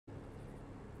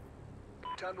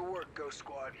Time to work, Ghost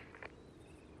Squad.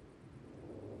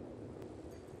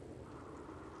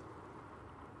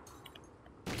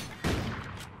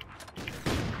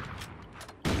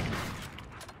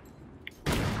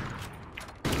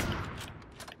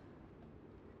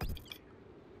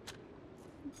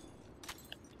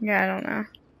 Yeah, I don't know.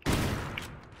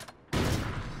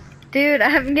 Dude,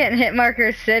 I'm getting hit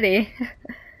marker city.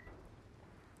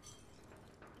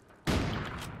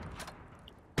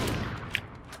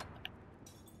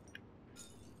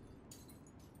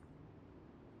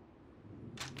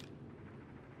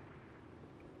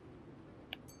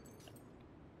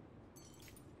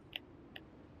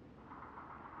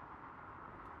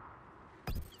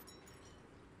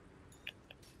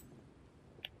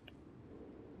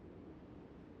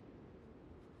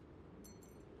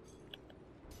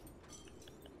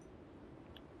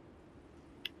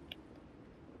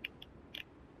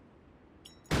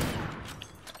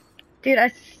 Dude,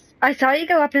 I saw you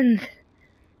go up and...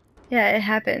 Yeah, it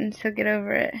happened, so get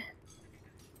over it.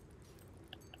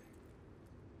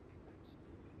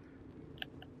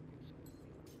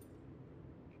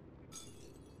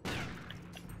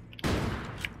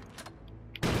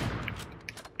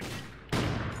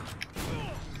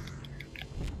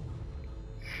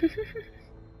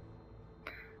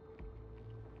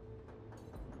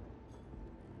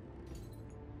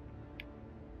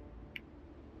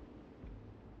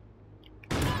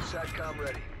 SATCOM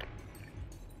ready.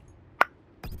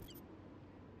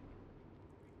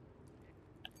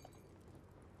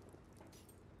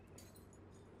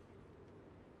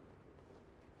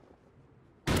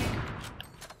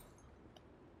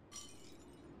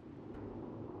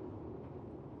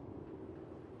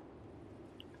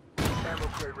 Ammo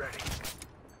crate ready.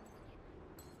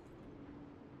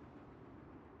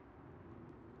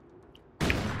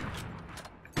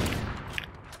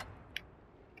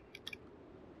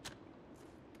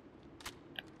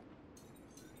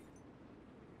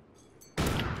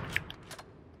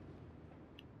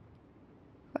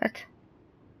 What?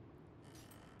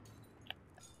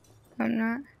 I'm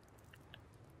not.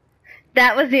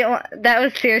 That was that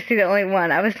was seriously the only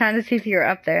one. I was trying to see if you were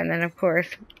up there, and then of course.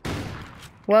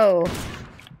 Whoa.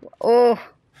 Oh.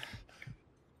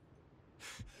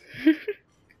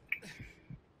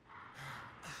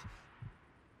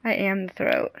 I am the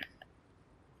throat.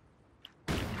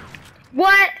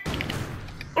 What?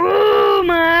 Oh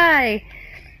my!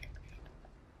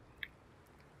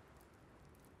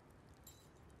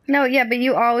 No, yeah, but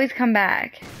you always come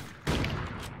back.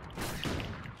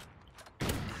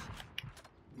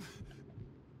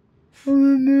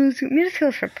 Music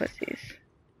skills for pussies.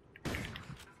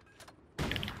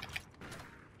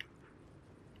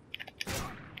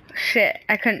 Shit,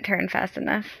 I couldn't turn fast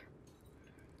enough.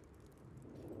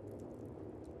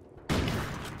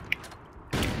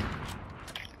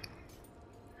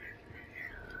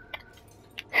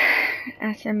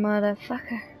 That's a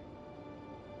motherfucker.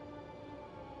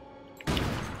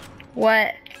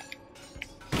 What?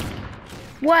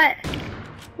 What?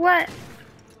 What?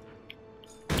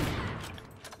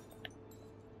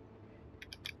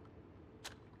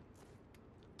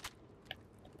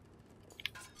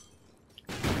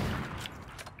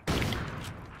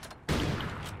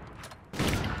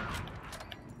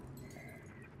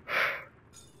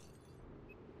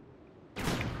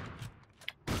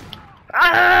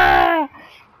 Ah!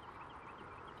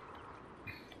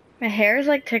 My hair is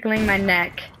like tickling my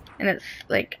neck, and it's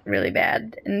like really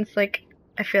bad. And it's like,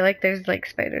 I feel like there's like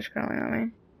spiders crawling on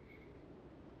me.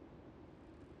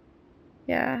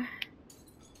 Yeah.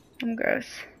 I'm gross.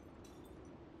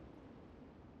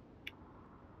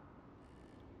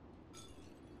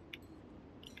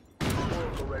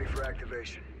 Oracle ready for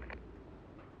activation.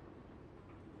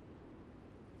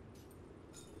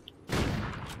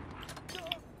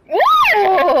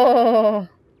 Whoa!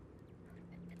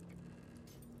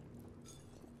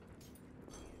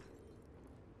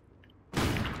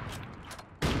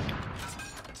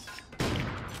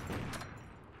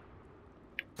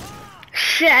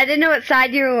 Shit, I didn't know what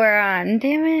side you were on.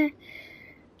 Damn it.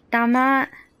 Damat.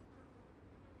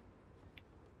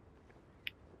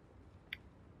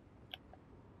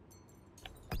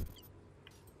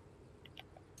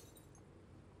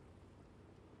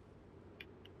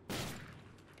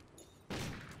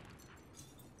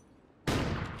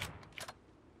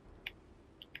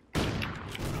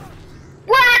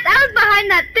 What? I was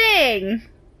behind that thing.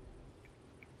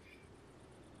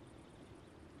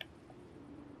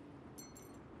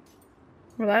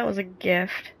 Well, that was a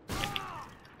gift.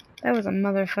 That was a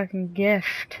motherfucking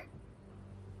gift.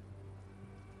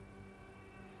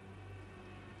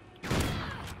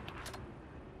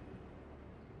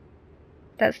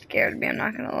 That scared me, I'm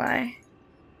not gonna lie.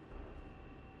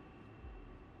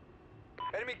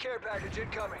 Enemy care package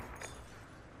incoming.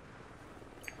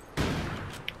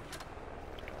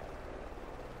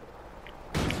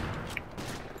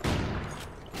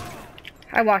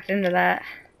 I walked into that.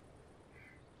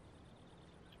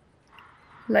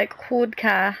 Like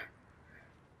Hodka.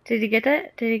 Did he get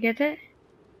it? Did he get it?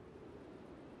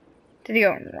 Did he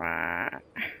go? Rah?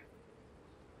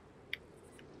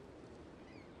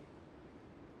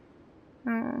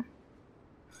 Oh.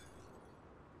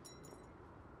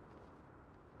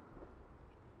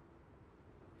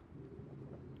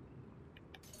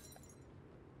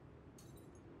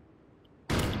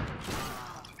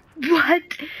 What?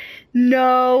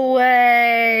 No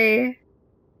way.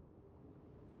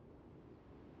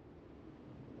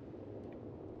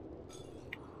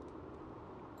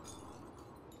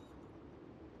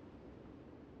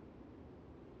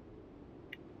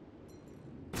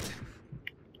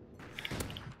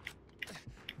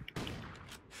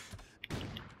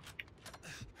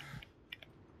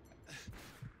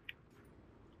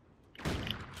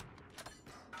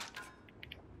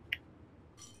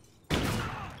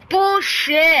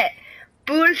 Bullshit!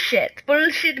 Bullshit!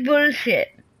 Bullshit!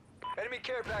 Bullshit! Enemy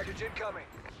care package incoming.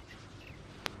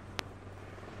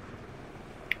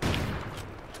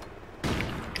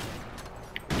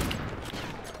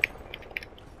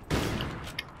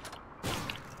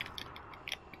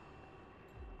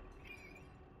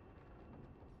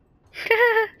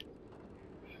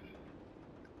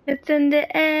 It's in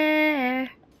the air.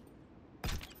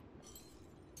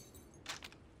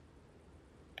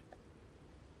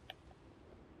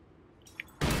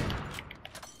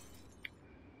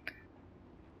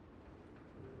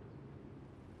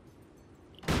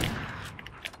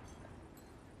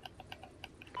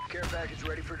 Care package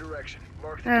ready for direction.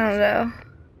 Mark the I don't know.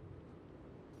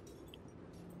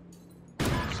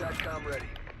 SATCOM ready.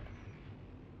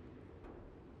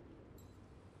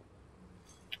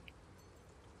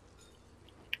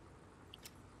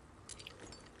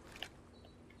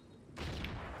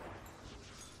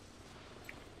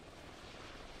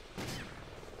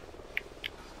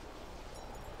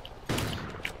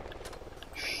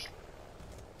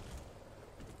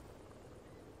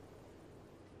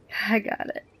 I got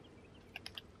it.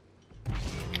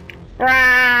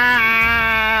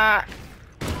 Rah!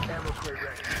 Ammo crate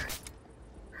ready.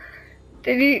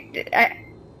 Did he?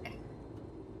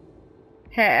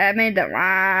 I made the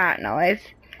rah noise.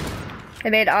 I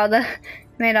made all the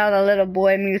little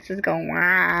boy mooses go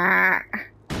rah.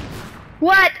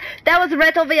 What? That was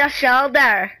right over your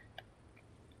shoulder.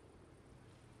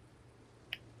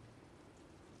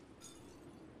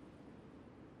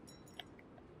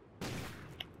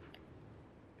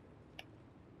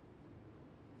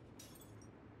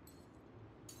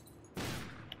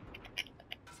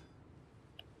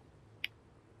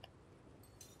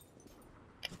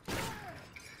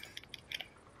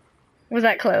 Was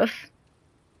that close?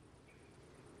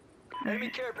 Enemy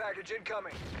care package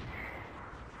incoming.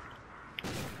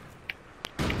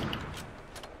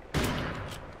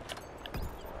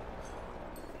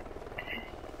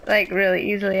 Like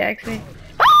really easily, actually.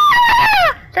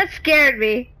 Ah! That scared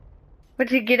me.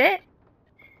 Did you get it?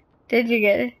 Did you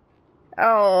get it?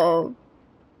 Oh.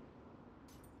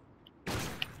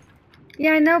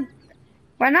 Yeah, I know.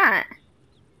 Why not?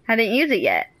 I didn't use it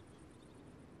yet.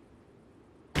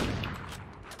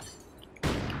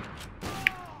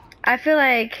 I feel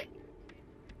like,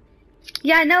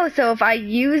 yeah, I know, so if I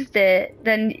used it,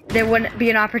 then there wouldn't be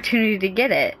an opportunity to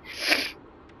get it.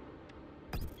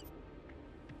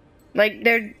 Like,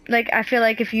 I feel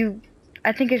like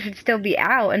I think it should still be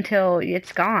out until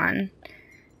it's gone.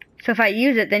 So if I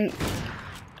use it, then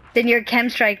your chem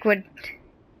strike would...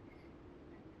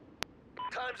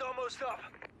 Time's almost up.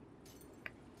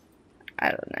 I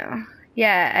don't know.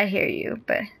 Yeah, I hear you,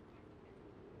 but...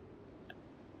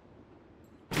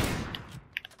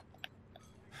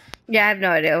 Yeah, I have no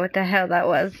idea what the hell that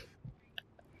was.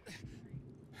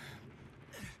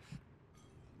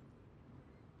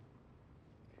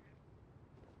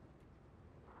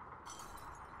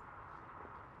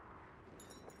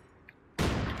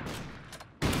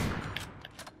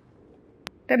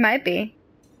 There might be.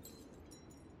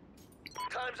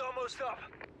 Time's almost up.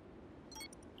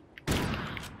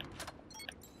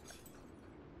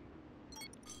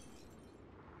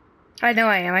 I know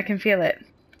I am. I can feel it.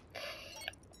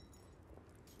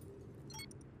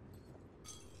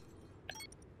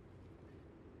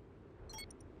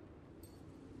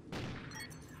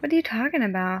 What are you talking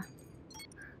about?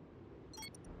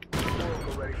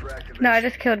 Oracle ready for activation. No, I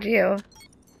just killed you.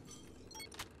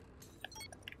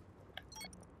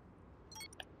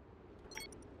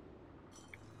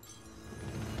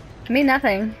 Me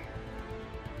nothing.